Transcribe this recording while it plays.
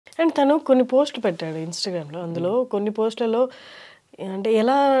And తను కొన్ని పోస్టులు పెట్టాడు ఇన్స్టాగ్రామ్లో. అందులో కొన్ని పోస్టులలో అంటే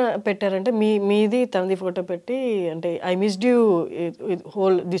ఎలా పెట్టారంటే మీది తనది ఫోటో పెట్టి అంటే I missed you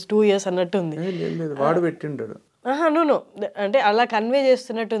whole this 2 years అన్నట్టుంది. లేదు వాడు పెట్టిండాడు. నో అంటే అలా కన్వే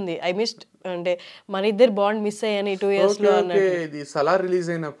చేస్తున్నట్టుంది. ఐ మిస్డ్ అంటే మన ఇద్దరు బాండ్ మిస్ అయ్యాని 2 years లో అన్నట్టు. ఇది సలార్ రిలీజ్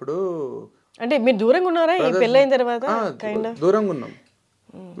అయినప్పుడు అంటే మీరు దూరంగా ఉన్నారా ఈ పెళ్ళైన తర్వాత? దూరంగా ఉన్నాం.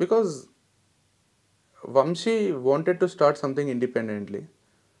 Because Vamsi wanted to start something independently.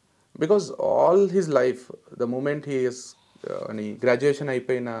 Because all his life the moment he is అని గ్రాడ్యుయేషన్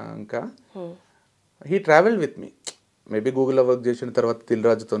అయిపోయినాక he travel with me. Maybe గూగుల్లో వర్క్ చేసిండు, తర్వాత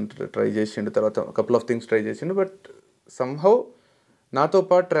దిల్రాజుతో ట్రై చేసిండు, తర్వాత కపుల్ ఆఫ్ థింగ్స్ ట్రై చేసిండు. బట్ సమ్హౌ నాతో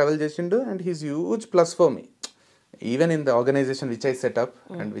పాటు ట్రావెల్ చేసిండు and he's huge plus for me. Even in the organisation which I setup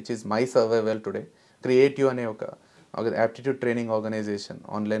and which is my survival today, creative అనే ఒక aptitude training organisation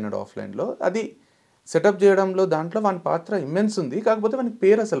online and ఆఫ్లైన్లో, అది setup చేయడంలో దాంట్లో వాని పాత్ర ఇమ్మెన్స్ ఉంది. కాకపోతే వానికి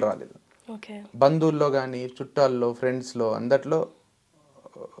పేరు అసలు రాలేదు. బంధువుల్లో కానీ చుట్టాల్లో ఫ్రెండ్స్లో అందట్లో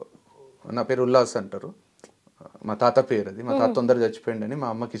నా పేరు ఉల్లాస్ అంటారు. మా తాత పేరు అది. మా తాత తొందర చచ్చిపోయిండని మా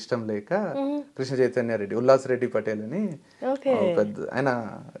అమ్మకి ఇష్టం లేక కృష్ణ చైతన్య రెడ్డి, ఉల్లాస్ రెడ్డి పటేల్ అని పెద్ద ఆయన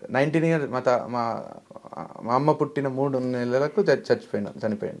 19 years మా అమ్మ పుట్టిన 3 నెలలకు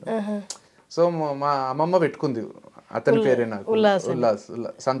చనిపోయిండు. సో మా అమ్మమ్మ పెట్టుకుంది అతని పేరే నాకు, ఉల్లాస్,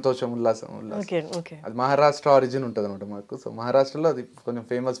 సంతోషం, ఉల్లాసం, ఉల్లాస్. అది మహారాష్ట్ర ఆరిజిన్ ఉంటుంది అనమాట మాకు. సో మహారాష్ట్రలో అది కొంచెం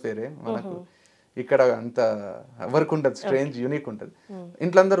ఫేమస్ పేరే. మనకు ఇక్కడ అంత వర్క్ ఉంటుంది, స్ట్రేంజ్ యూనిక్ ఉంటుంది.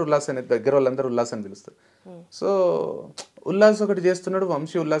 ఇంట్లో అందరూ ఉల్లాస్ అనేది, దగ్గర వాళ్ళందరూ ఉల్లాస్ అని పిలుస్తారు. సో ఉల్లాస్ ఒకటి చేస్తున్నాడు,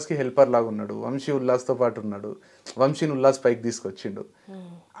 వంశీ ఉల్లాస్కి హెల్పర్ లాగా ఉన్నాడు, వంశీ ఉల్లాస్తో పాటు ఉన్నాడు, వంశీని ఉల్లాస్ పైకి తీసుకొచ్చిండు.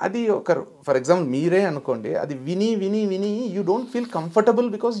 అది ఒకరు ఫర్ ఎగ్జాంపుల్ మీరే అనుకోండి, అది విని విని విని you don't feel comfortable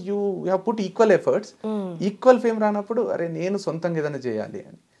because you have put equal efforts. Equal fame రానప్పుడు అరే నేను సొంతంగా ఏదైనా చేయాలి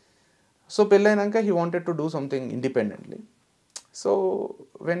అని. సో పెళ్ళైనాక he wanted to do something independently. So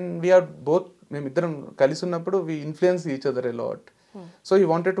when we are both, మేమిద్దరం కలిసి ఉన్నప్పుడు we influence each other a lot. So he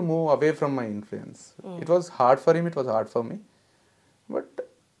wanted to move away from my influence. It was hard for him, it was hard for me. But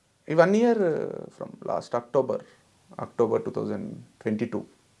ఈ 1 year from last October 2022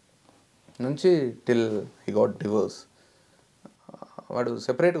 నుంచి till he got divorce. వాడు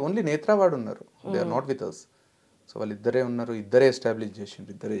separate, only Netra వాడు ఉన్నారు, they are not with us. So వాళ్ళిద్దరే ఉన్నారు, ఇద్దరే establish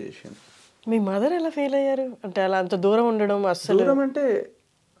చేసిండ్రు, ఇద్దరే చేసిండ్రు. మీ మదర్ ఎలా ఫీల్ అయ్యారు అంటే అలా అంత దూరం ఉండడం? అసలు దూరం అంటే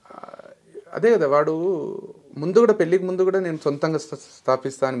అదే కదా, వాడు ముందు కూడా పెళ్ళికి ముందు కూడా నేను సొంతంగా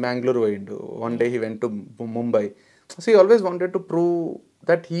స్థాపిస్తాను బెంగళూరు పోయిండు. One day he went to Mumbai. So he always wanted to prove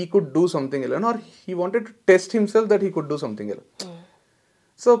that he could do something L or he wanted to test himself that he could do something L.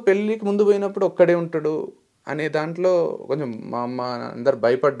 So పెళ్ళికి ముందు పోయినప్పుడు ఒక్కడే ఉంటాడు అనే దాంట్లో కొంచెం మా అమ్మ అందరు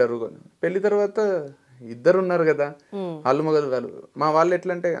భయపడ్డారు. పెళ్లి తర్వాత ఇద్దరు ఉన్నారు కదా, వాళ్ళు మగలు వాళ్ళు. మా వాళ్ళు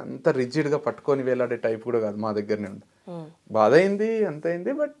ఎట్లా అంటే అంత రిజిడ్గా పట్టుకొని వేలాడే టైప్ కూడా కాదు, మా దగ్గరనే ఉంది. బాధ అయింది, అంత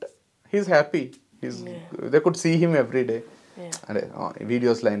అయింది, but he's happy. They could see him every day. అదే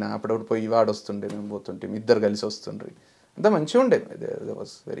వీడియోస్లో అయినా అప్పుడప్పుడు పోయి వాడు వస్తుండే, మేము పోతుంటే ఇద్దరు కలిసి వస్తుండ్రి, అంతా మంచిగా ఉండే.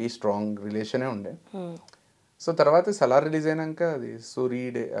 వాస్ వెరీ స్ట్రాంగ్ రిలేషనే ఉండే. సో తర్వాత సలార్ రిలీజ్ అయినాక అది సూరీ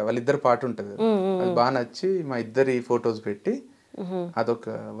డే వాళ్ళిద్దరు పాట ఉంటుంది, అది బాగా నచ్చి మా ఇద్దరి ఫొటోస్ పెట్టి అదొక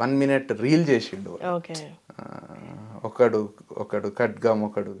 1 minute రీల్ చేసిండు. ఒకడు ఖడ్గం,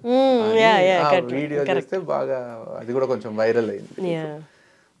 ఒకడు వీడియో చేస్తే బాగా అది కూడా కొంచెం వైరల్ అయింది.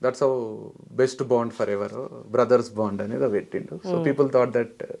 That's how best bond for ever, brothers bond అనేది పెట్టిండు. So people thought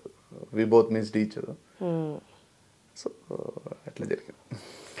that we both missed each other. So అట్లా జరిగింది.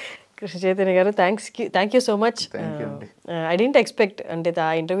 కృష్ణ చైతన్య గారు, thank you so much. I didn't expect అంటే ఆ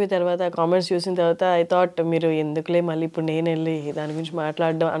ఇంటర్వ్యూ తర్వాత కామెంట్స్ చూసిన తర్వాత ఐ థాట్ మీరు ఎందుకులే మళ్ళీ ఇప్పుడు నేను వెళ్ళి దాని గురించి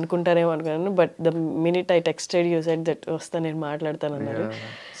మాట్లాడడం అనుకుంటారేమో అనుకున్నాను. But the minute I texted you said that వస్తా నేను మాట్లాడతాను అన్నారు.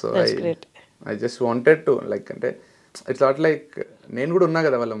 That's great. I just wanted to like అంటే ఇట్స్ నాట్ లైక్ నేను కూడా ఉన్నా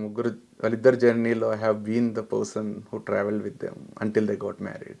కదా వాళ్ళిద్దరు జర్నీలో. I have been the person who travelled with them until they got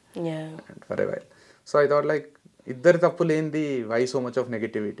married and for a while. So I thought like ఇద్దరు తప్పు లేనిది why so much of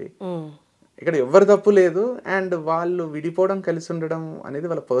negativity. ఇక్కడ ఎవరి తప్పు లేదు అండ్ వాళ్ళు విడిపోవడం కలిసి ఉండడం అనేది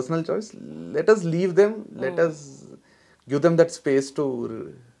వాళ్ళ personal choice. Let us leave them, let us give them that space to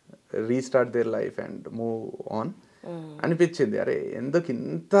restart their life and move on అనిపించింది. అరే ఎందుకు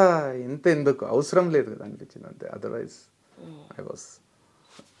ఇంత ఎందుకు అవసరం లేదు కదా అనిపించింది అంతే. Otherwise I was.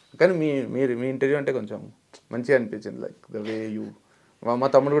 కానీ మీ ఇంటర్వ్యూ అంటే కొంచెం మంచిగా అనిపించింది, లైక్ ద వే యూ. మా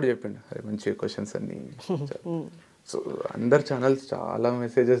తమ్ముడు కూడా చెప్పిండు అరే మంచి క్వశ్చన్స్ అన్ని. సో అందరు ఛానల్స్ చాలా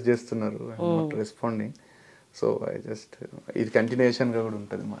మెసేజెస్ చేస్తున్నారు, not responding. So I just ఇది కంటిన్యూషన్గా కూడా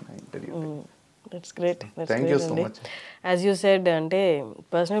ఉంటుంది మన interview. That's great. Thank you so much. As you said అంటే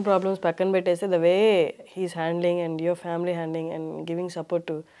పర్సనల్ ప్రాబ్లమ్స్ పక్కన పెట్టేస్తే the way he's handling and your family handling and giving support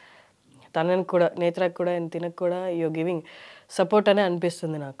to తనని కూడా, నేత్రకు కూడా అండ్ తినకు కూడా యూర్ గివింగ్ సపోర్ట్ అనే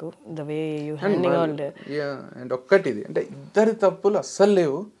అనిపిస్తుంది నాకు the way you handing all. And ఒక్కటి ఇది అంటే ఇద్దరి తప్పులు అస్సలు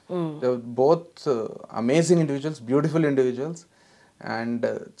లేవు. Both amazing individuals, beautiful individuals and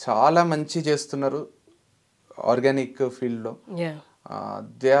చాలా మంచి చేస్తున్నారు ఆర్గానిక్ ఫీల్డ్లో.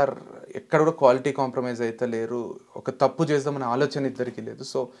 దే ఆర్ ఎక్కడ కూడా క్వాలిటీ కాంప్రమైజ్ అయితే లేరు. ఒక తప్పు చేద్దామనే ఆలోచన ఇద్దరికి లేదు.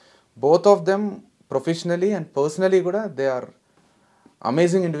 So both of them professionally and personally కూడా they are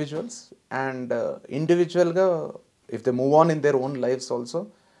amazing individuals. And ఇండివిజువల్గా if they move on in their own lifes also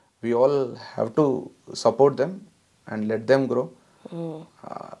we all have to support them and let them grow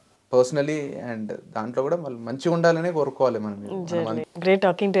personally. And దాంట్లో కూడా వాళ్ళు మంచిగా ఉండాలనే కోరుకోవాలి మనం. Great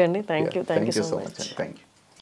talking to అండి. Thank you so much. Thank you.